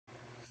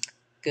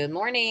Good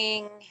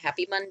morning.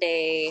 Happy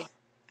Monday.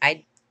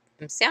 I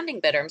am sounding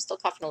better. I'm still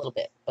coughing a little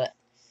bit, but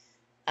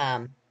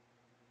um,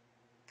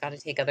 got to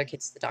take other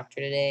kids to the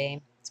doctor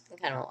today. It's been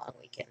kind of a long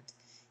weekend.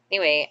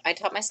 Anyway, I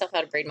taught myself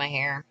how to braid my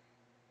hair.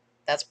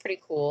 That's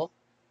pretty cool.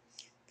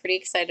 Pretty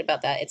excited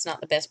about that. It's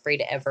not the best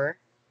braid ever,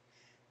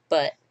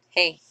 but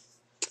hey,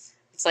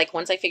 it's like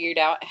once I figured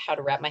out how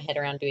to wrap my head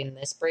around doing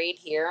this braid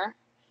here,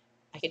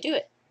 I could do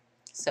it.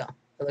 So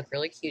I look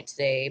really cute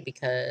today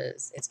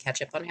because it's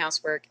catch up on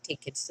housework, take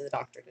kids to the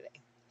doctor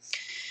today.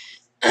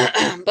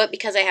 But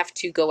because I have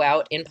to go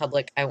out in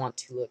public, I want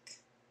to look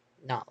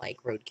not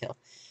like roadkill.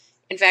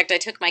 In fact, I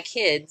took my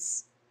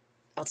kids.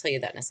 I'll tell you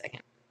that in a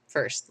second.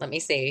 First, let me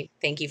say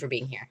thank you for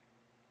being here.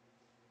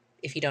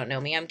 If you don't know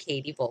me, I'm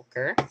Katie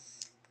Volker,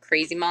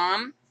 crazy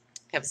mom.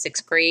 I have 6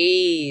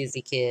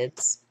 crazy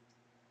kids,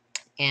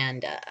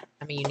 and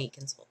I'm a unique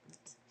consultant.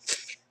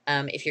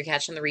 If you're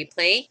catching the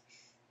replay,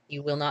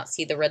 you will not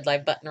see the red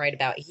live button right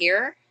about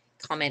here.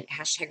 Comment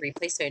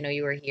 #replay so I know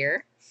you are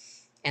here,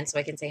 and so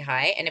I can say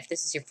hi. And if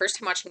this is your first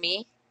time watching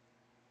me,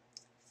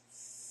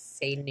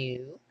 say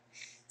new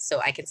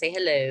so I can say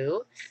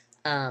hello.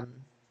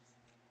 And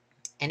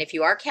if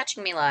you are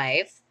catching me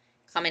live,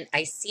 comment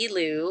I see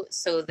Lou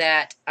so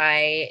that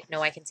I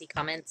know I can see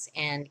comments,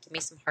 and give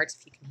me some hearts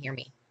if you can hear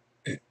me.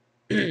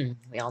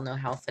 We all know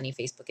how funny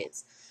Facebook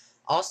is.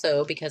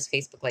 Also, because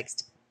Facebook likes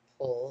to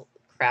pull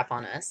crap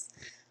on us,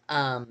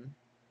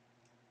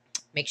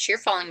 make sure you're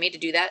following me. To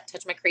do that,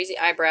 touch my crazy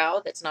eyebrow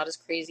that's not as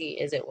crazy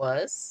as it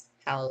was.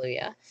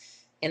 Hallelujah.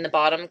 In the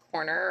bottom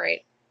corner,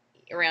 right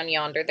around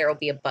yonder, there will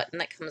be a button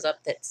that comes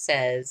up that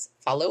says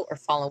follow or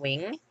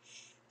following.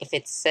 If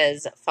it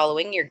says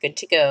following, you're good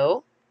to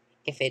go.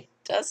 If it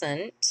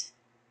doesn't,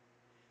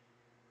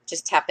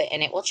 just tap it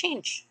and it will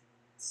change.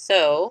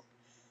 So,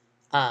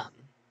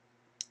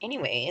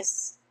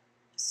 anyways,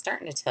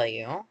 starting to tell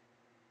you.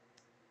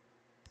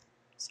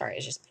 Sorry, I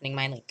was just pinning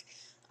my link.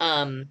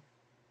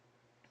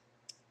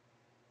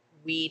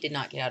 We did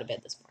not get out of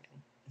bed this morning.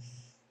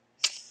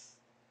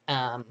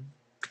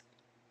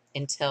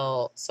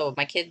 So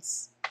my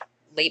kids'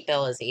 late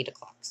bell is 8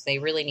 o'clock. So they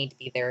really need to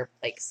be there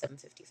like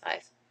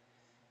 7:55.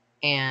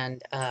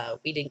 And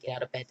we didn't get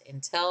out of bed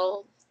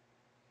until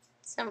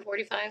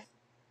 7:45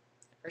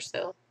 or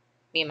so.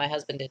 Me and my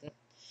husband didn't.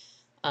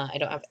 I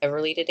don't have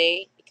Everly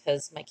today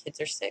because my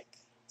kids are sick,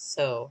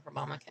 so her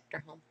mama kept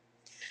her home.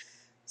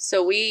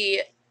 So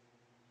we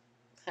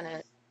kind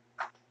of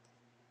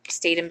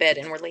stayed in bed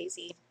and were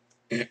lazy.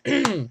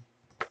 I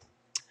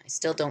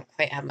still don't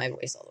quite have my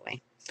voice all the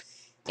way.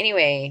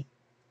 Anyway,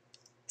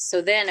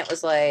 so then it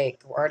was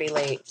like, we're already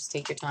late. Just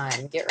take your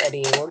time. Get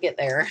ready. We'll get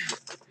there.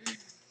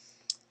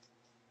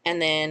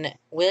 And then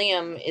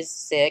William is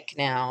sick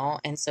now,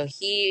 and so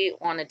he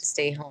wanted to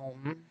stay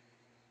home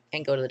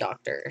and go to the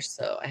doctor.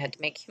 So I had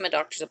to make him a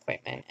doctor's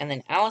appointment. And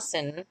then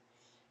Allison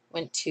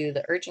went to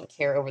the urgent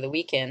care over the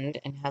weekend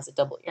and has a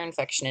double ear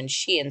infection, and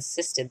she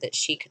insisted that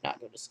she could not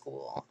go to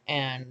school.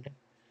 And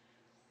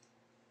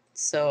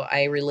so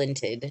I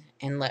relented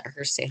and let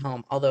her stay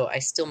home, although I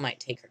still might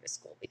take her to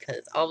school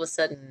because all of a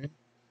sudden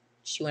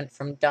she went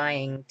from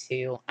dying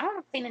to, I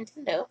want to play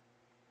Nintendo.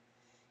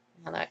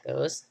 How that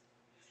goes.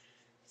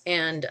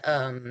 And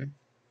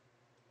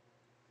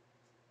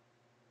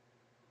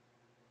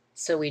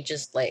so we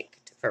just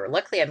took her.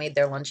 Luckily, I made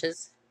their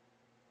lunches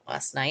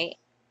last night.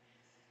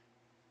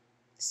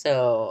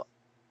 So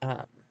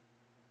all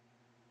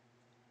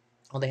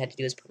they had to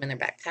do was put them in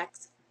their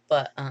backpacks.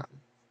 But it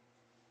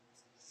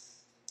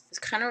was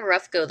kind of a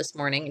rough go this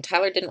morning. And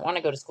Tyler didn't want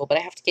to go to school, but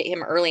I have to get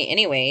him early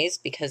anyways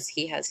because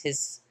he has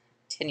his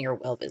 10-year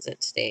well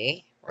visit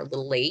today. We're a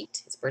little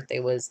late. His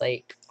birthday was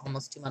like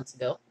almost 2 months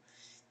ago.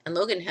 And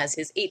Logan has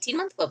his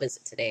 18-month well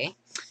visit today.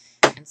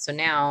 And so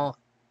now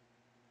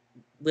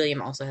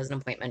William also has an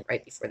appointment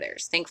right before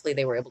theirs. Thankfully,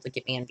 they were able to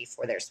get me in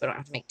before theirs, so I don't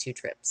have to make 2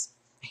 trips.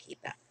 I hate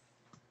that.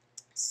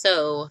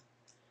 So,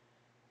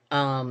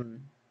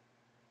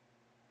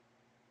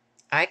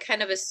 I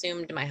kind of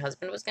assumed my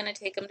husband was going to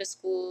take him to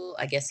school.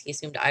 I guess he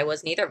assumed I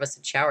was. Neither of us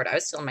had showered. I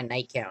was still in my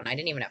nightgown. I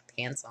didn't even have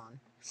pants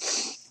on.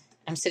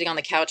 I'm sitting on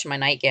the couch in my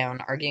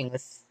nightgown arguing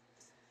with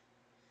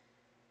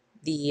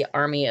the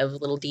army of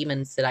little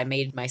demons that I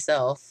made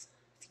myself,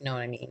 if you know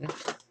what I mean.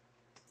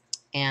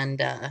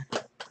 And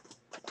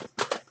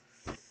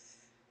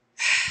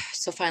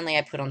so finally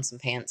I put on some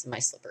pants and my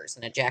slippers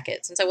and a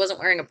jacket, since I wasn't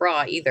wearing a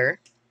bra either,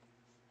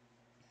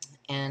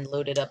 and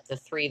loaded up the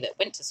 3 that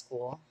went to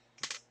school.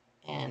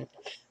 And,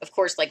 of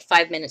course, like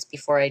 5 minutes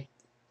before I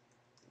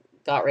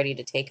got ready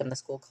to take him, the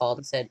school called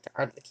and said,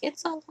 "Are the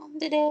kids all home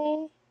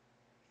today?" I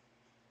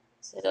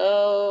said,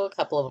 "Oh, a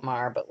couple of them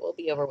are, but we'll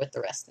be over with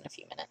the rest in a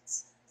few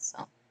minutes."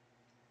 So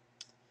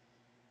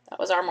that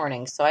was our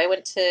morning. So I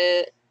went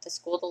to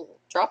school to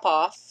drop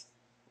off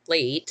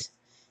late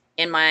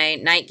in my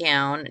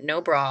nightgown,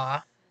 no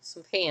bra,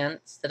 some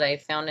pants that I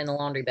found in the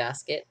laundry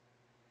basket,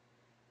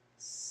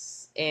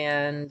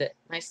 and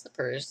my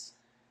slippers.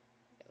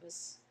 It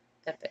was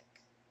epic.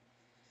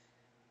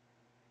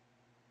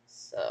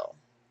 So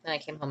then I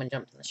came home and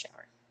jumped in the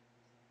shower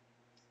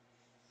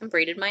and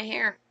braided my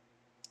hair.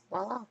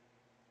 voila.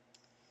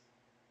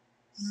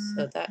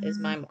 So that is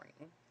my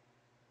morning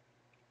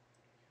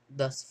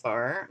thus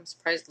far. I'm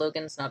surprised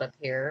Logan's not up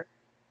here.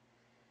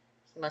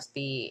 He must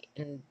be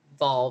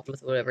involved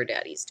with whatever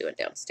Daddy's doing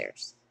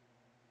downstairs.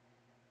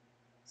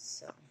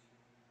 So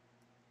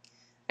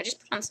I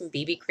just put on some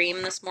BB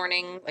cream this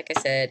morning. Like I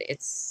said,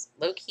 it's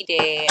low-key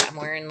day. I'm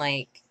wearing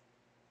like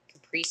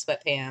capri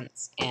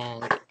sweatpants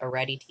and a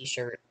ratty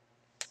t-shirt.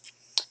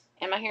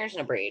 And my hair's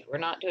in a braid. We're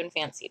not doing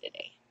fancy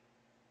today.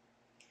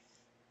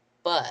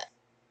 But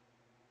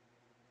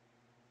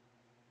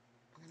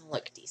I'm going to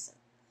look decent.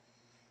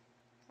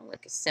 I'll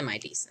look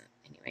semi-decent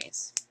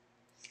anyways.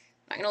 I'm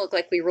not going to look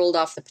like we rolled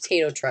off the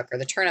potato truck or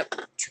the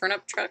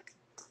turnip truck.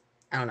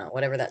 I don't know,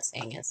 whatever that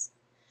saying is.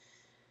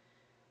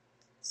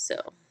 So,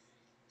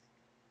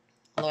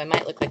 although I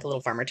might look like a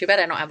little farmer. Too bad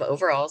I don't have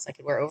overalls. I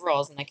could wear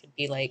overalls and I could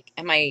be like,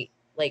 and my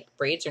like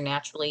braids are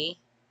naturally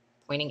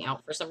pointing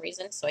out for some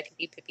reason, so I could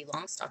be Pippi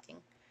Longstocking.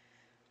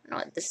 I don't know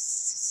what this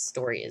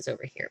story is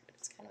over here, but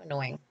it's kind of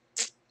annoying.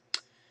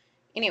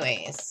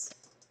 Anyways,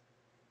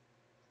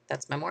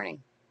 that's my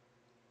morning.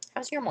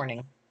 How's your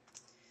morning?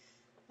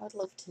 I would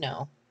love to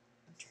know.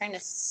 I'm trying to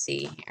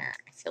see here.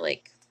 I feel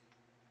like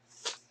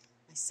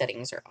my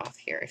settings are off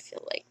here. I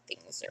feel like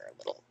things are a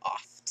little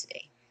off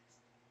today.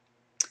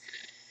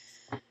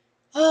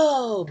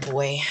 Oh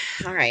boy.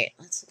 All right,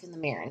 let's look in the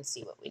mirror and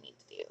see what we need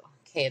to do.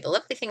 Okay, the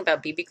lovely thing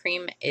about BB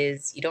cream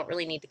is you don't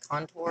really need to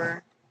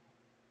contour.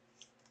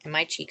 And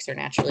my cheeks are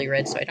naturally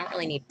red, so I don't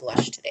really need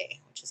blush today,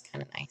 which is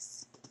kind of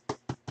nice.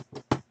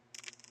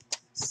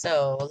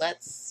 So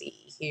let's see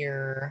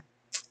here.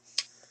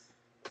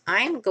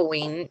 I'm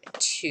going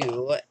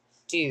to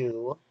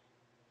do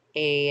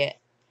a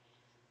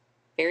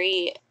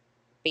very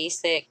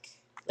basic,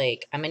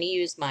 like, I'm going to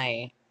use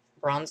my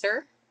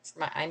bronzer for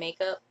my eye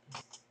makeup.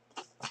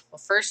 Well,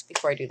 first,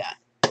 before I do that,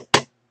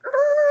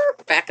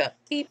 back up,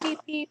 beep, beep,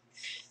 beep.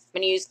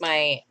 I'm going to use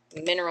my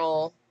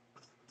mineral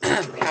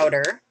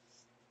powder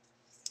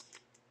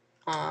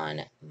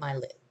on my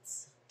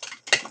lids.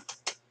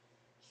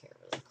 Here,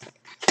 really quick.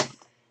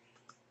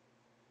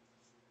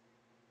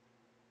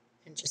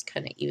 And just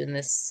kind of even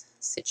this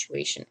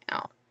situation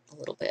out a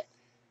little bit.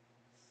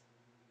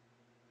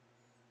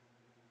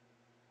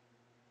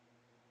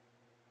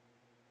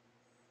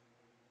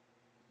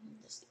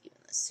 Just even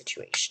this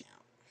situation out.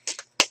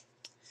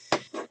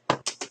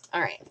 All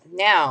right,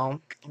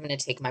 now I'm going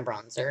to take my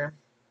bronzer.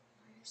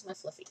 Here's my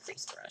fluffy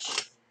crease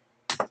brush.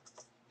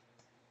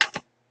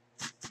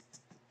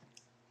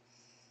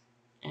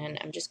 And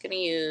I'm just going to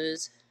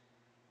use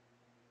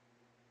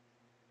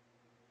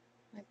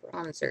my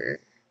bronzer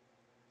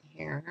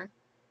here.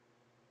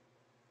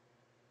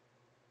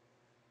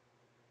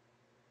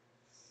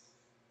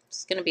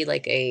 It's going to be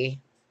like a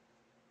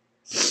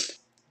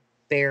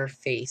bare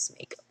face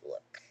makeup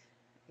look,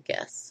 I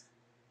guess.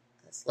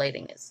 This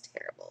lighting is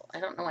terrible. I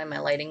don't know why my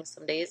lighting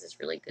some days is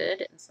really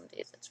good and some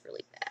days it's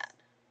really bad.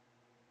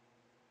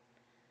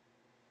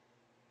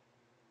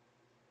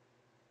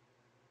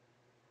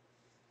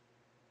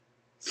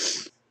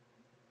 So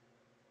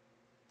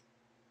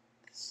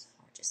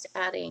we're just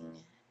adding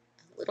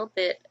a little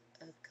bit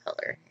of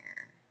color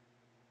here.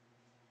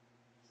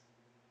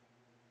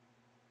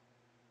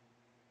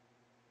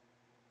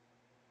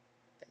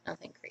 But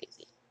nothing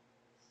crazy.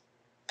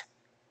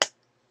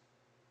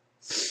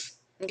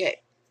 Okay.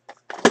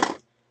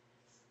 Got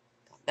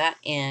that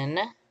in.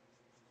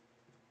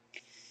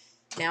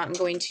 Now I'm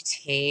going to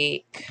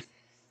take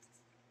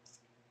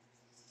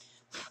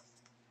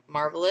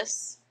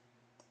Marvelous,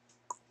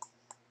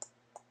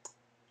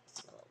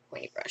 a little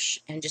pointy brush,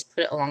 and just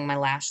put it along my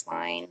lash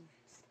line,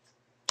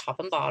 top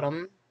and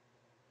bottom.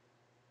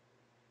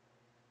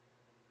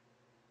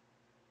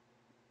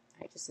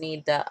 I just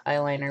need that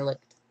eyeliner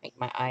look to make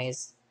my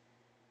eyes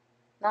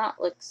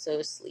not look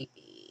so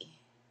sleepy.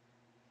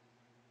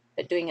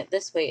 But doing it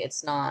this way,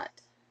 it's not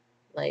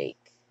like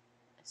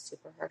a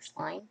super harsh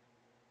line,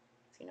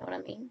 if you know what I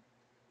mean.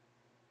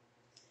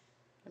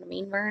 What I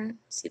mean, Vern?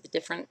 See the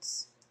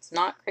difference? It's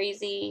not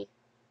crazy,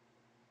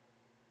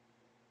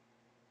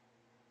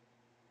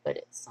 but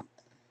it's something.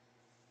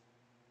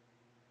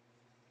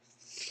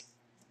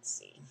 Let's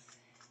see.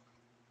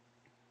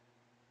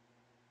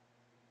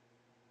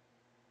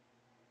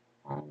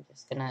 I'm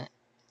just gonna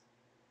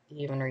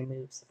even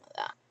remove some of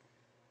that.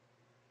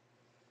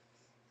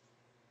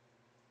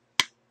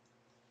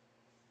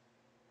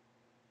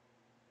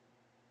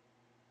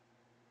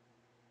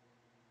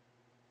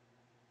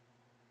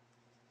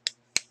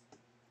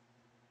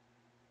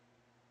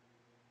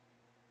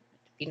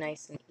 Be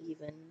nice and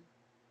even.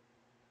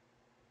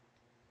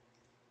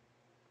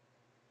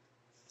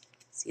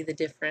 See the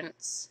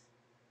difference?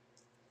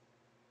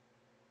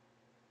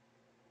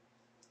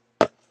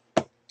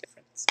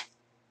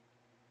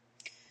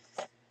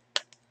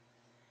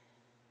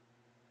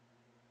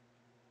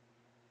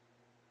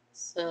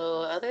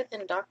 So other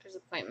than doctor's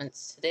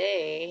appointments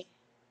today,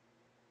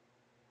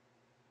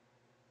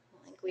 I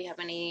don't think we have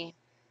any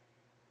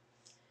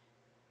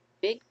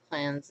big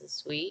plans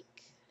this week.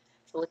 I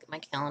have to look at my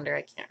calendar.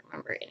 I can't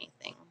remember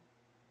anything.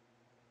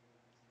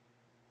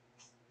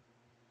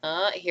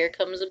 Here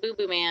comes a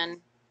boo-boo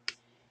man.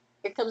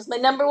 Here comes my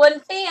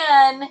 #1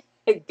 fan.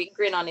 A big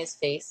grin on his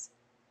face.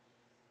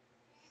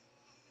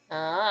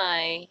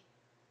 Hi.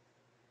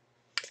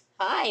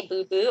 Hi,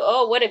 boo-boo.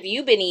 Oh, what have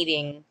you been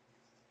eating?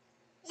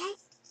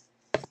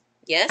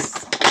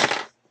 Yes?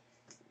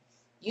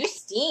 You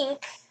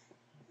stink.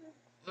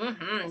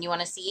 You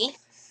want to see?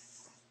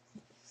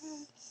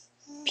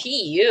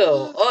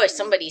 P.U. Oh,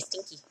 somebody's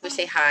stinky. We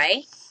say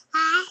hi.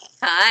 Hi.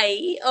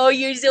 Hi. Oh,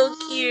 you're so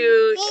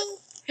cute.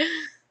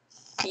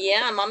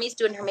 Yeah, Mommy's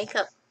doing her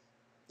makeup.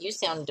 You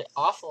sound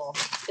awful.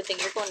 Good thing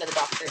you're going to the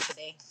doctor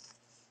today.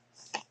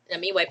 Let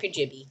me wipe your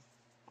jibby.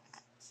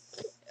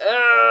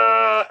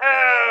 Oh,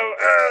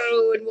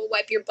 and we'll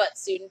wipe your butt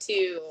soon,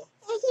 too.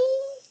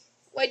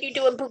 What you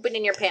doing pooping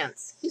in your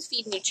pants? Who's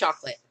feeding you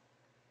chocolate?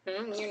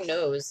 Your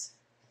nose.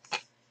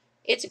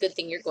 It's a good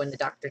thing you're going to the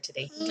doctor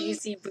today. Do you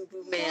see Boo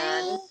Boo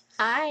Man?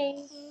 Hi.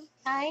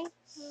 Hi.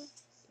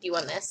 Do you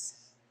want this?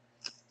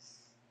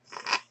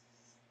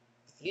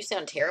 You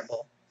sound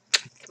terrible.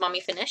 Can Mommy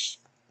finish?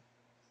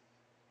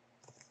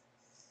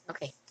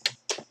 Okay.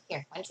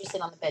 Here, why don't you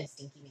sit on the bed,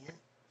 stinky man?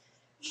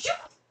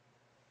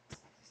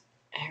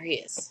 There he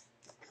is.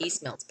 He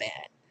smells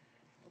bad.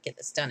 Get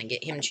this done and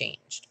get him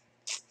changed.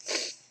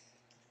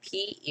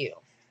 P.U.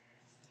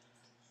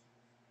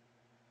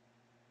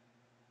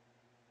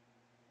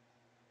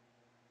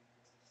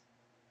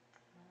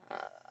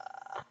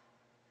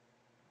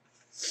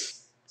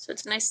 So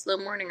it's a nice slow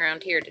morning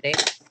around here today.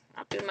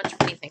 Not doing much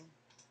of anything.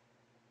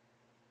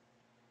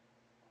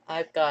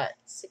 I've got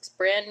 6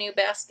 brand new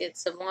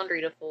baskets of laundry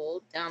to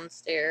fold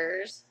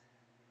downstairs.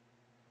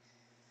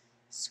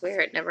 Swear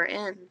it never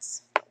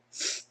ends.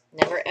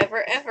 Never,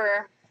 ever,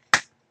 ever.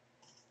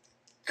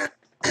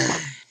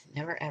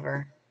 Never,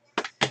 ever.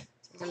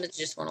 Sometimes I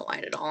just want to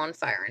light it all on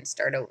fire and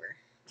start over.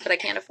 But I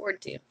can't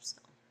afford to. So.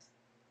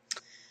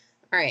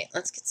 Alright,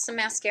 let's get some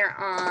mascara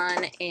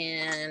on,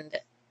 and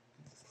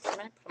I'm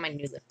going to put on my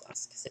new lip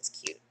gloss because it's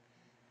cute.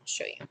 I'll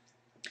show you.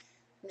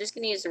 I'm just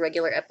going to use the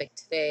regular Epic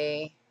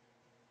today.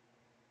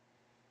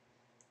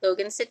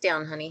 Logan, sit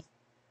down, honey.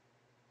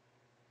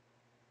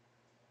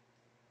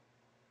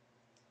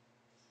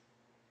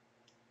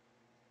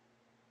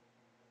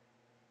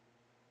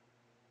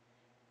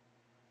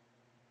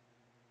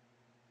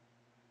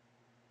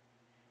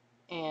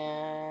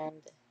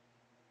 And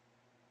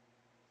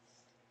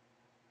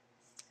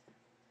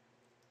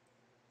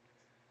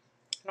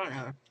I don't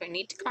know. Do I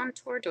need to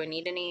contour? Do I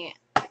need any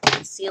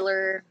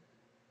concealer?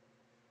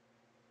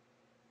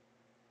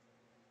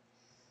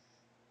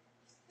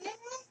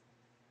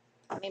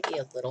 Maybe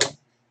a little.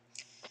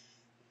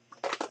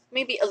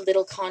 Maybe a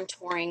little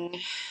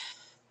contouring.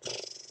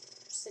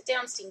 Sit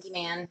down, stinky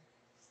man.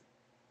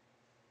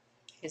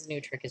 His new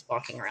trick is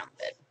walking around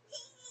the bed.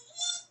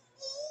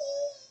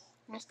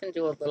 I'm just going to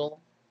do a little.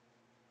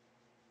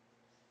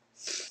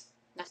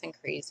 Nothing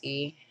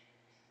crazy.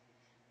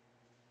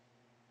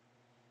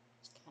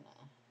 Just kind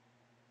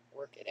of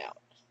work it out.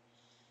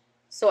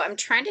 So I'm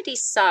trying to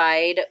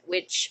decide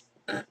which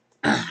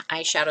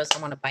eyeshadows I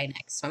want to buy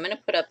next. So I'm going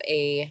to put up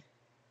a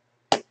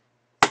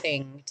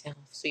thing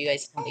so you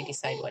guys can help me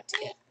decide what to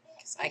get.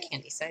 Because I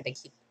can't decide. I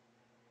keep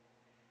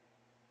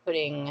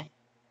putting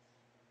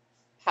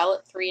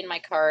palette 3 in my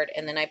cart,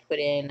 and then I put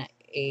in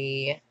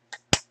a,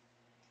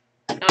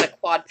 not a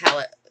quad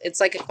palette. It's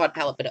like a quad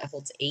palette, but it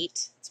holds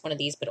 8. It's one of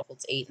these, but it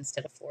holds 8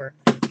 instead of 4.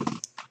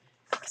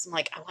 Because I'm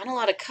like, I want a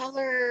lot of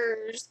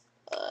colors,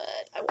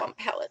 but I want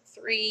palette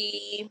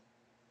 3.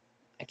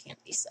 I can't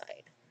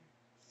decide.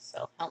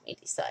 So help me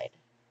decide.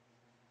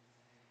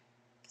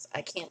 Because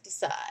I can't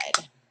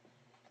decide.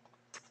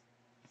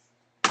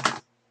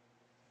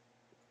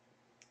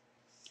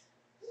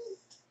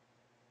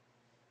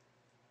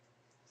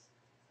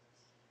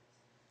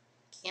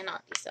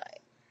 Cannot decide.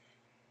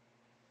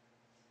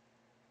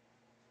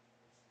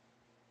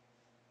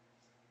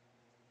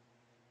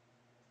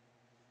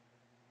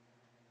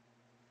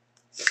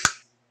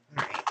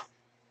 Alright.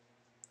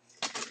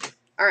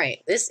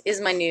 Alright, this is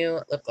my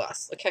new lip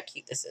gloss. Look how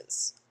cute this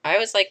is. I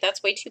was like,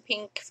 that's way too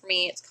pink for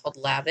me. It's called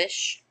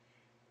Lavish.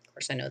 Of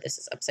course, I know this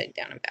is upside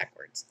down and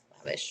backwards.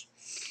 Lavish.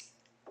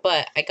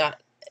 But I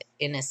got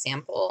in a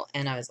sample,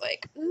 and I was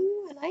like,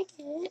 ooh, I like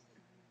it.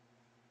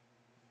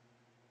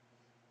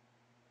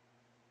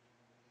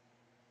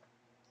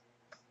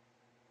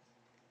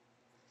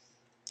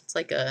 It's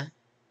like a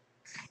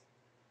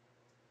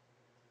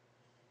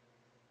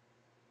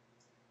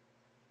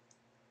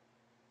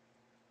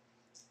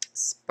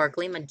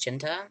sparkly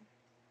magenta.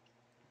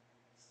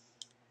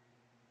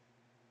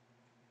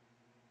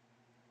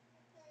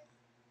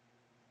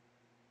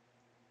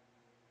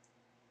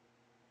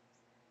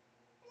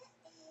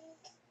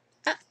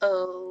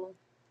 Uh-oh.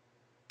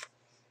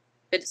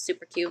 But it's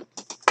super cute.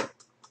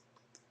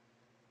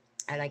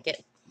 I like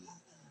it.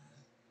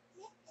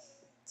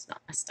 It's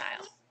not my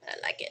style, but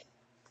I like it.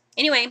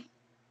 Anyway,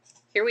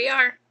 here we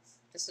are.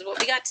 This is what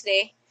we got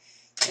today.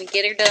 We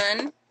get her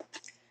done.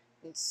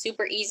 It's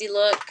super easy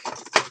look.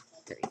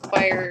 It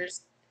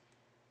requires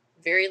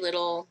very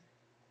little.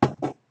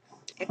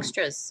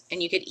 extras.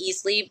 And you could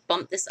easily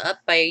bump this up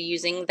by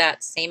using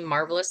that same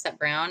Marvelous, that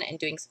brown, and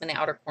doing some in the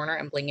outer corner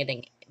and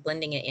blending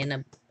it in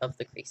above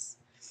the crease.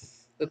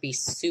 It would be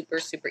super,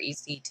 super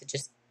easy to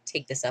just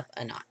take this up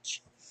a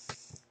notch.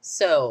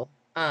 So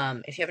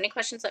if you have any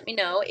questions, let me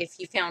know. If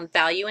you found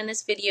value in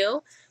this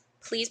video,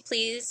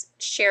 please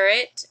share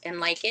it and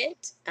like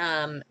it.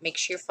 Make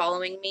sure you're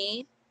following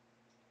me.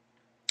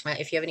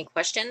 If you have any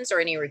questions or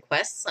any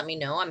requests, let me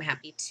know. I'm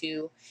happy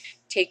to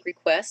take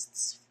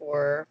requests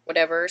for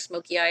whatever,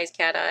 smoky eyes,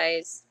 cat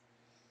eyes,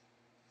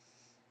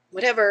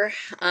 whatever.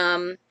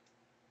 I'm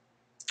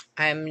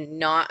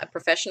not a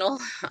professional.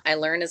 I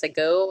learn as I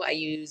go. I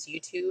use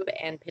YouTube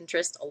and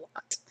Pinterest a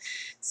lot.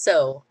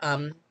 So,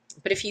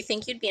 but if you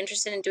think you'd be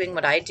interested in doing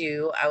what I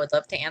do, I would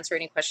love to answer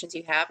any questions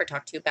you have or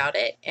talk to you about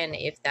it. And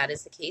if that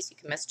is the case, you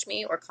can message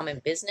me or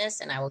comment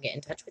business and I will get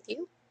in touch with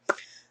you.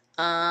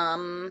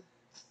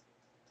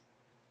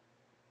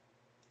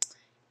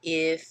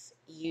 If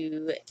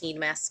you need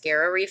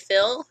mascara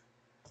refill,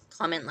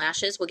 comment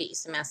lashes. We'll get you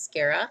some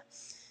mascara.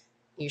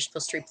 You're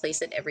supposed to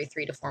replace it every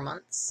 3 to 4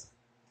 months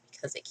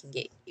because it can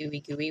get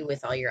ooey gooey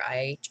with all your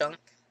eye junk.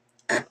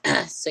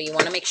 So you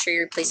want to make sure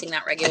you're replacing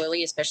that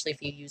regularly, especially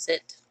if you use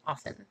it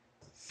often.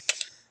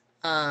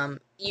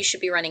 You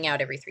should be running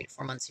out every 3 to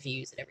 4 months if you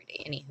use it every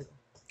day.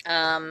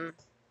 Anywho.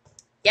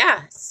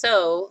 Yeah,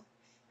 so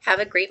have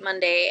a great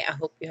Monday. I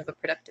hope you have a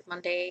productive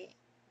Monday.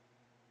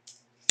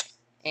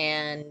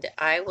 And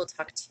I will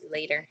talk to you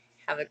later.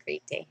 Have a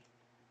great day.